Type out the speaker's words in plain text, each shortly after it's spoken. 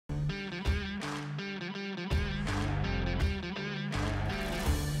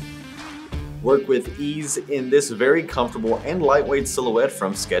work with ease in this very comfortable and lightweight silhouette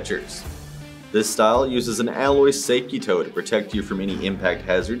from Skechers. This style uses an alloy safety toe to protect you from any impact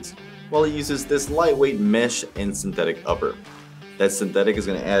hazards, while it uses this lightweight mesh and synthetic upper. That synthetic is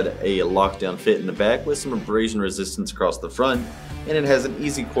going to add a lockdown fit in the back with some abrasion resistance across the front, and it has an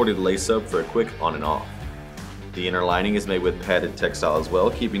easy corded lace up for a quick on and off. The inner lining is made with padded textile as well,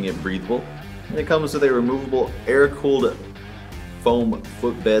 keeping it breathable, and it comes with a removable air-cooled foam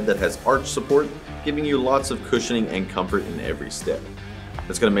footbed that has arch support, giving you lots of cushioning and comfort in every step.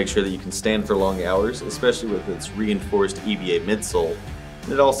 It's going to make sure that you can stand for long hours, especially with its reinforced EVA midsole,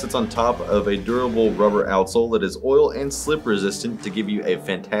 and it all sits on top of a durable rubber outsole that is oil and slip resistant to give you a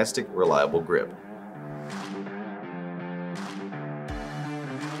fantastic, reliable grip.